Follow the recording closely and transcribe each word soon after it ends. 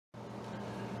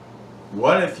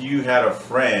What if you had a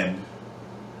friend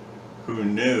who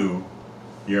knew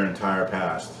your entire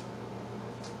past?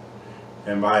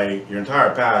 And by your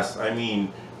entire past, I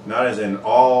mean not as in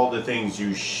all the things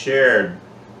you shared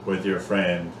with your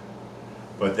friend,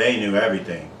 but they knew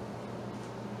everything.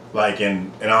 Like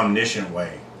in an omniscient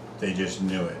way. They just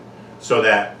knew it. So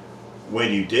that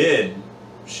when you did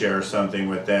share something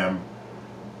with them,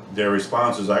 their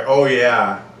response was like, oh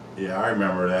yeah, I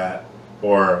remember that.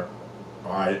 Or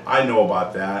I know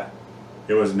about that.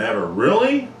 It was never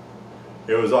really.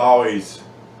 It was always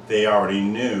they already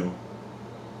knew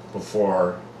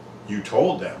before you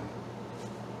told them.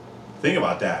 Think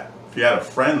about that. If you had a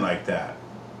friend like that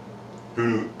who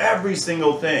knew every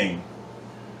single thing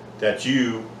that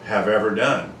you have ever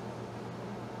done.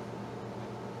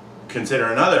 Consider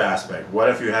another aspect. What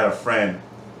if you had a friend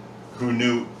who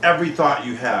knew every thought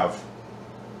you have,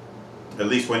 at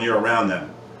least when you're around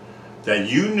them, that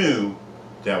you knew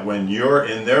that when you're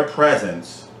in their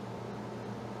presence,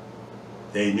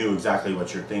 they knew exactly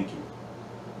what you're thinking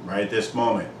right this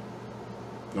moment.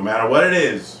 No matter what it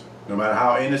is, no matter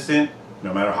how innocent,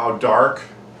 no matter how dark,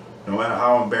 no matter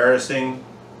how embarrassing.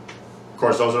 Of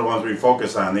course, those are the ones we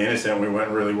focus on. The innocent we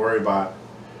wouldn't really worry about,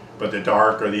 but the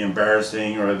dark or the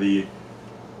embarrassing or the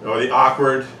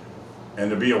awkward, and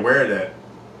to be aware that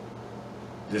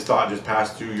this thought just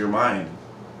passed through your mind.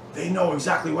 They know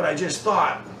exactly what I just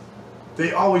thought.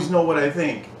 They always know what I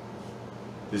think.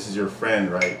 This is your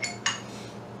friend, right?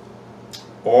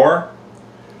 Or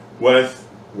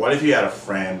what if you had a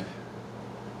friend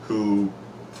who,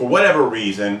 for whatever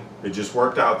reason, it just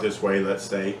worked out this way, let's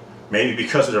say, maybe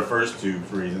because of the first two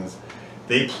reasons,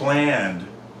 they planned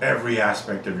every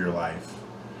aspect of your life.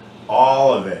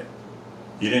 All of it.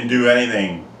 You didn't do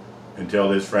anything until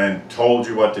this friend told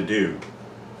you what to do.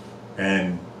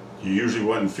 And you usually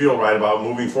wouldn't feel right about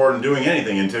moving forward and doing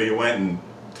anything until you went and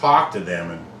talked to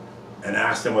them and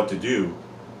asked them what to do.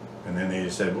 And then they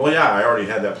just said, well, yeah, I already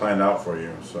had that planned out for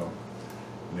you. So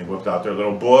and they whipped out their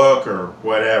little book or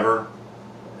whatever,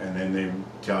 and then they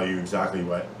tell you exactly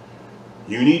what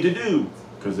you need to do,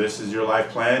 because this is your life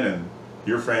plan, and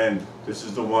your friend, this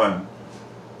is the one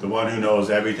who knows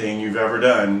everything you've ever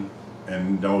done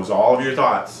and knows all of your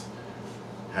thoughts,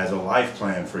 has a life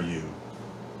plan for you.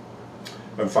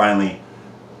 And finally,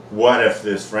 what if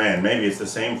this friend, maybe it's the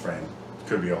same friend, it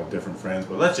could be all different friends,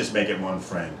 but let's just make it one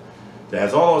friend that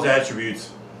has all those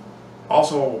attributes,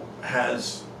 also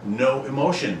has no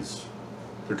emotions.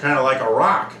 They're kind of like a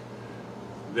rock.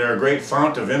 They're a great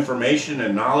fount of information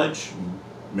and knowledge,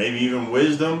 maybe even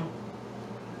wisdom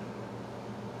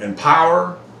and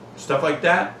power, stuff like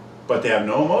that, but they have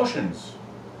no emotions,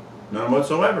 none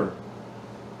whatsoever.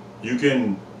 You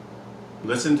can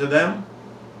listen to them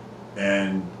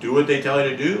and do what they tell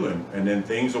you to do, and then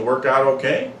things will work out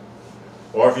okay.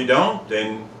 Or if you don't,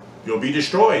 then you'll be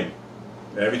destroyed.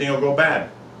 Everything will go bad.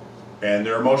 And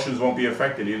their emotions won't be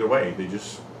affected either way. They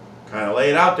just kind of lay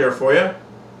it out there for you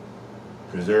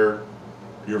because they're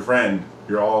your friend,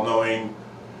 your all-knowing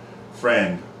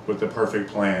friend with the perfect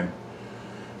plan.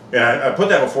 And I put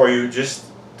that before you just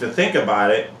to think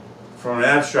about it from an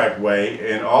abstract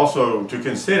way, and also to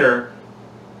consider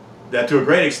that to a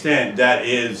great extent that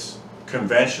is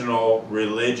conventional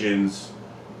religion's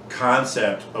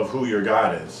concept of who your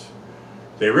God is.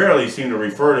 They rarely seem to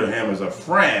refer to him as a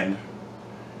friend,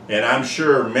 and I'm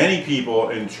sure many people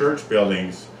in church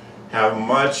buildings have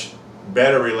much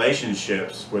better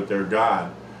relationships with their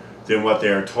God than what they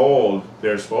are told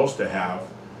they're supposed to have.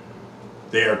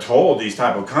 They are told these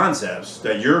type of concepts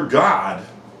that your God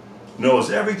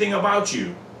knows everything about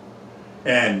you,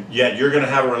 and yet you're going to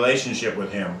have a relationship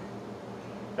with him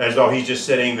as though he's just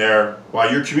sitting there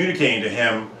while you're communicating to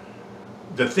him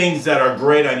the things that are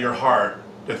great on your heart,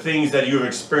 the things that you've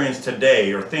experienced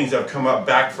today, or things that have come up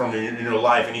back from in your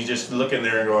life, and he's just looking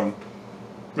there and going,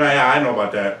 yeah, I know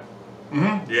about that.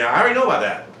 Yeah, I already know about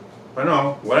that. I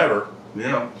know, whatever, you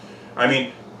know. I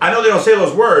mean, I know they don't say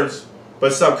those words,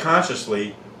 but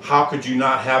subconsciously, how could you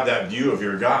not have that view of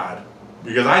your God?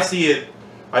 Because I see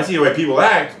the way people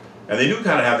act, and they do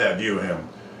kind of have that view of him.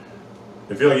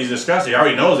 They feel like he's disgusting. He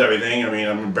already knows everything. I mean,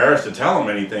 I'm embarrassed to tell him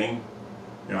anything.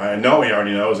 You know, I know he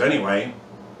already knows anyway.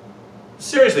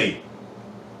 Seriously,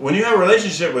 when you have a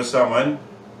relationship with someone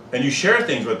and you share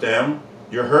things with them,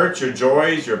 your hurts, your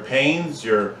joys, your pains,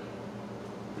 your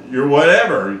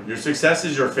whatever, your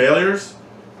successes, your failures,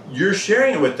 you're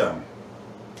sharing it with them.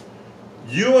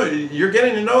 You're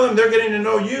getting to know them, they're getting to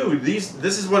know you. This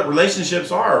is what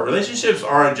relationships are. Relationships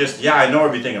aren't just, yeah, I know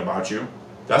everything about you.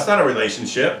 That's not a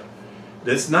relationship.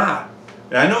 It's not.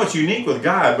 And I know it's unique with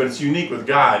God, but it's unique with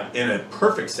God in a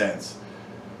perfect sense.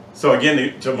 So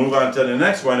again, to move on to the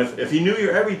next one, if he knew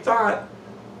your every thought,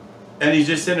 and he's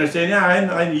just sitting there saying,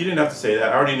 yeah, you didn't have to say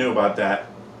that. I already knew about that.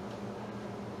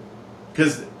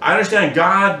 Because I understand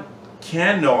God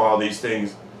can know all these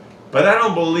things, but I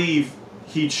don't believe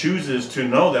he chooses to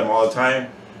know them all the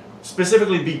time,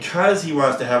 specifically because he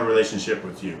wants to have a relationship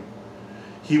with you.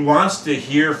 He wants to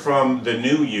hear from the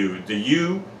new you, the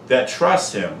you that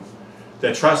trusts him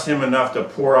enough to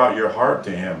pour out your heart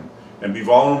to him and be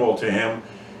vulnerable to him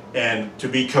and to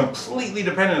be completely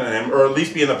dependent on him, or at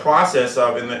least be in the process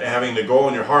of having the goal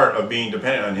in your heart of being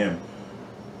dependent on him.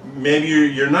 Maybe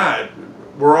you're not.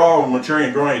 We're all maturing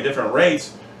and growing at different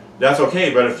rates. That's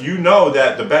okay, but if you know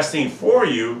that the best thing for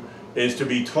you is to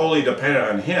be totally dependent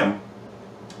on him,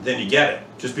 then you get it.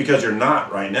 Just because you're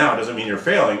not right now doesn't mean you're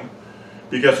failing,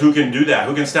 because who can do that?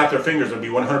 Who can snap their fingers and be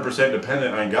 100%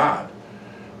 dependent on God?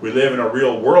 We live in a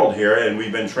real world here, and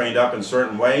we've been trained up in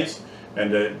certain ways,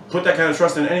 and to put that kind of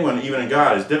trust in anyone, even in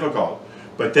God, is difficult.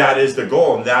 But that is the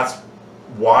goal, and that's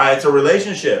why it's a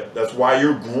relationship. That's why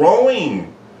you're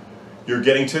growing. You're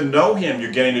getting to know him.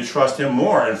 You're getting to trust him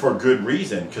more, and for good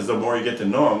reason, because the more you get to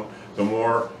know him, the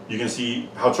more you can see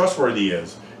how trustworthy he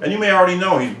is. And you may already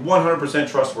know he's 100%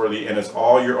 trustworthy, and it's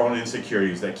all your own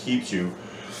insecurities that keeps you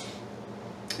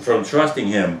from trusting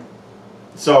him.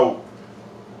 So,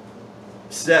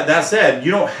 that said,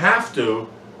 you don't have to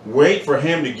wait for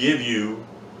him to give you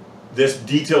this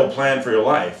detailed plan for your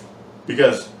life,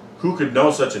 because who could know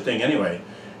such a thing anyway?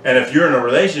 And if you're in a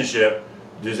relationship,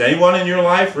 does anyone in your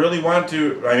life really want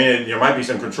to, I mean, there might be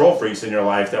some control freaks in your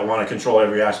life that want to control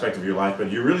every aspect of your life,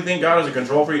 but do you really think God is a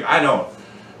control freak? I don't.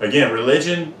 Again,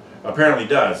 religion apparently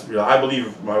does. I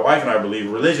believe, my wife and I believe,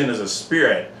 religion is a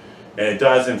spirit, and it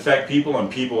does infect people, and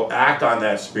people act on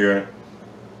that spirit.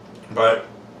 But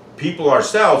people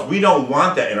ourselves, we don't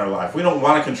want that in our life. We don't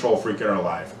want a control freak in our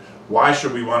life. Why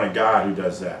should we want a God who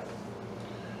does that?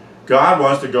 God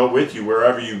wants to go with you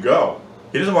wherever you go.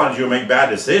 He doesn't want you to make bad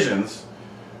decisions,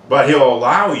 but he'll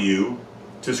allow you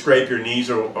to scrape your knees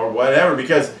or whatever,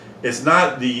 because it's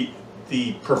not the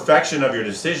perfection of your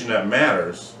decision that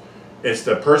matters. It's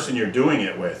the person you're doing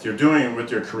it with. You're doing it with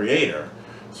your Creator.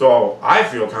 So I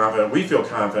feel confident, we feel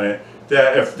confident,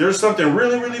 that if there's something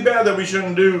really, really bad that we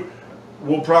shouldn't do,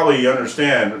 we'll probably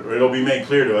understand. It'll be made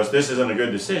clear to us this isn't a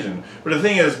good decision. But the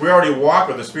thing is, we already walk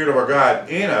with the Spirit of our God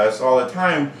in us all the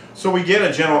time, so we get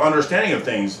a general understanding of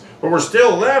things. But we're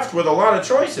still left with a lot of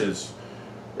choices.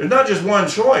 There's not just one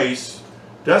choice.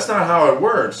 That's not how it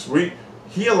works.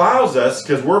 He allows us,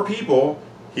 because we're people.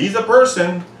 He's a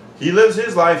person. He lives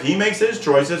his life. He makes his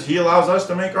choices. He allows us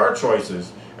to make our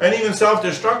choices. And even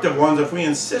self-destructive ones if we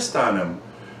insist on them.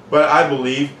 But I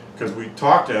believe, because we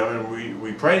talk to him and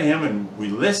we pray to him and we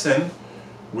listen,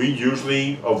 we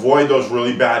usually avoid those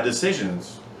really bad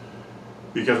decisions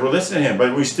because we're listening to him.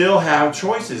 But we still have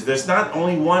choices. There's not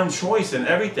only one choice in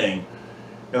everything.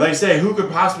 And like I say, who could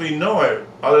possibly know it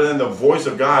other than the voice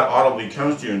of God audibly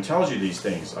comes to you and tells you these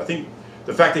things? I think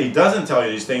the fact that he doesn't tell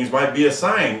you these things might be a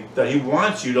sign that he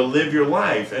wants you to live your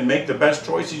life and make the best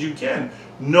choices you can,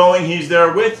 knowing he's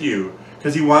there with you,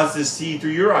 because he wants to see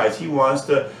through your eyes. He wants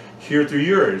to hear through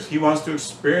yours. He wants to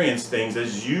experience things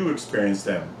as you experience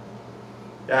them.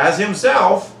 As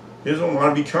himself, he doesn't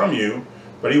want to become you,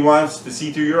 but he wants to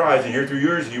see through your eyes and hear through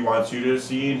yours. He wants you to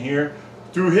see and hear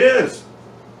through his.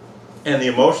 And the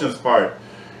emotions part,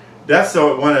 that's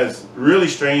the one that's really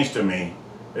strange to me.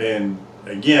 And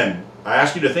again, I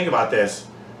ask you to think about this.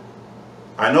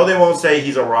 I know they won't say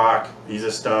he's a rock, he's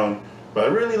a stone,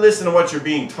 but really listen to what you're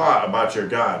being taught about your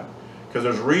God, because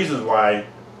there's reasons why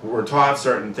we're taught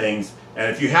certain things. And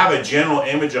if you have a general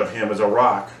image of him as a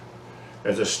rock,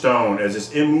 as a stone, as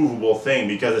this immovable thing,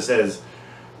 because it says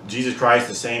Jesus Christ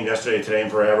the same yesterday, today, and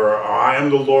forever, I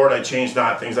am the Lord, I change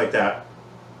not, things like that,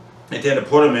 and tend to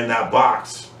put him in that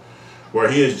box where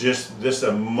he is just this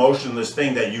emotionless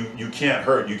thing that you can't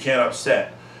hurt, you can't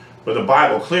upset. But the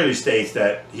Bible clearly states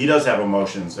that he does have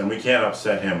emotions, and we can't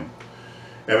upset him,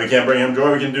 and we can't bring him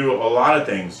joy. We can do a lot of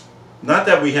things. Not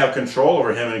that we have control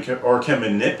over him or can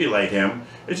manipulate him.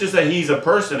 It's just that he's a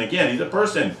person. Again, he's a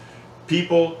person.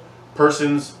 People,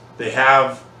 persons, they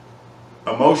have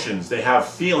emotions. They have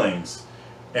feelings.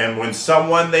 And when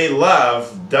someone they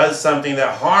love does something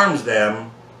that harms them,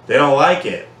 they don't like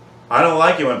it. I don't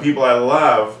like it when people I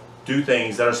love do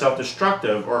things that are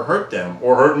self-destructive or hurt them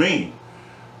or hurt me.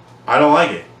 I don't like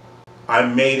it.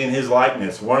 I'm made in his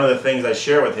likeness. One of the things I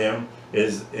share with him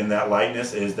is in that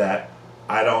likeness is that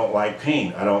I don't like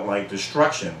pain. I don't like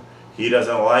destruction. He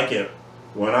doesn't like it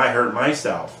when I hurt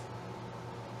myself.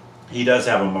 He does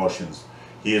have emotions.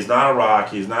 He is not a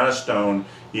rock. He is not a stone.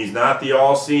 He's not the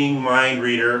all-seeing mind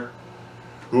reader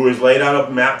who has laid out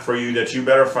a map for you that you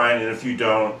better find, and if you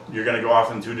don't, you're going to go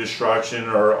off into destruction,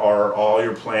 or all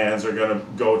your plans are going to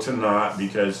go to naught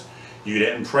because you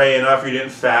didn't pray enough, or you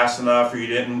didn't fast enough, or you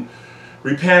didn't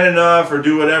repent enough, or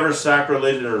do whatever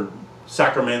sacrilege or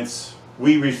sacraments.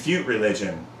 We refute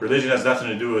religion. Religion has nothing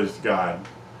to do with God.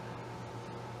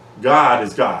 God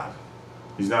is God.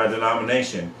 He's not a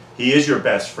denomination. He is your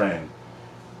best friend.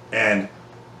 And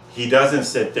he doesn't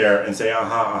sit there and say,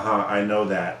 I know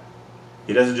that.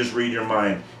 He doesn't just read your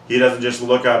mind. He doesn't just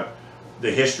look up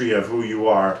the history of who you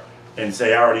are and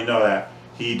say, I already know that.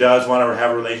 He does want to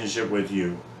have a relationship with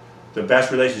you. The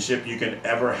best relationship you can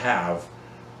ever have.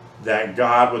 That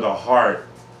God with a heart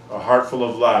full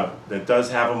of love, that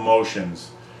does have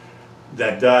emotions,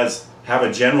 that does have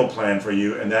a general plan for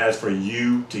you, and that is for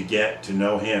you to get to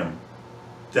know him.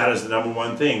 That is the number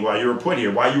one thing. Why you were put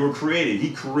here, why you were created.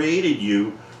 He created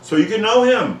you so you can know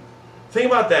him. Think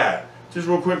about that. Just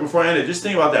real quick before I end it, just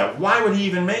think about that. Why would he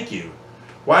even make you?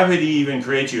 Why would he even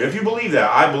create you? If you believe that,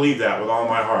 I believe that with all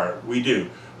my heart. We do.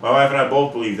 My wife and I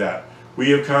both believe that. We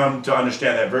have come to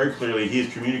understand that very clearly. He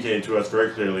has communicated to us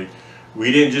very clearly.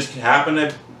 We didn't just happen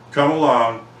to come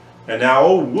along and now,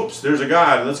 oh, whoops, there's a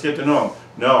God, let's get to know him.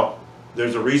 No,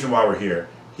 there's a reason why we're here.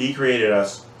 He created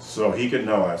us so he could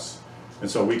know us, and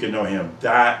so we could know him.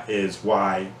 That is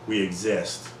why we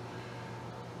exist.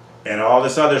 And all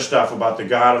this other stuff about the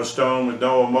God of stone with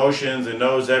no emotions and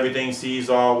knows everything, sees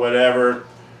all, whatever,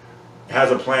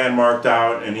 has a plan marked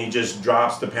out, and he just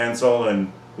drops the pencil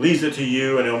and leaves it to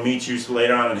you, and he'll meet you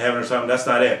later on in heaven or something. That's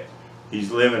not it.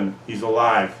 He's living, he's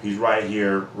alive, he's right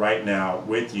here, right now,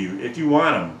 with you, if you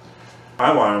want him.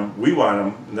 I want him, we want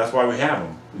him, and that's why we have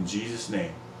him. In Jesus'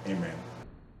 name, amen.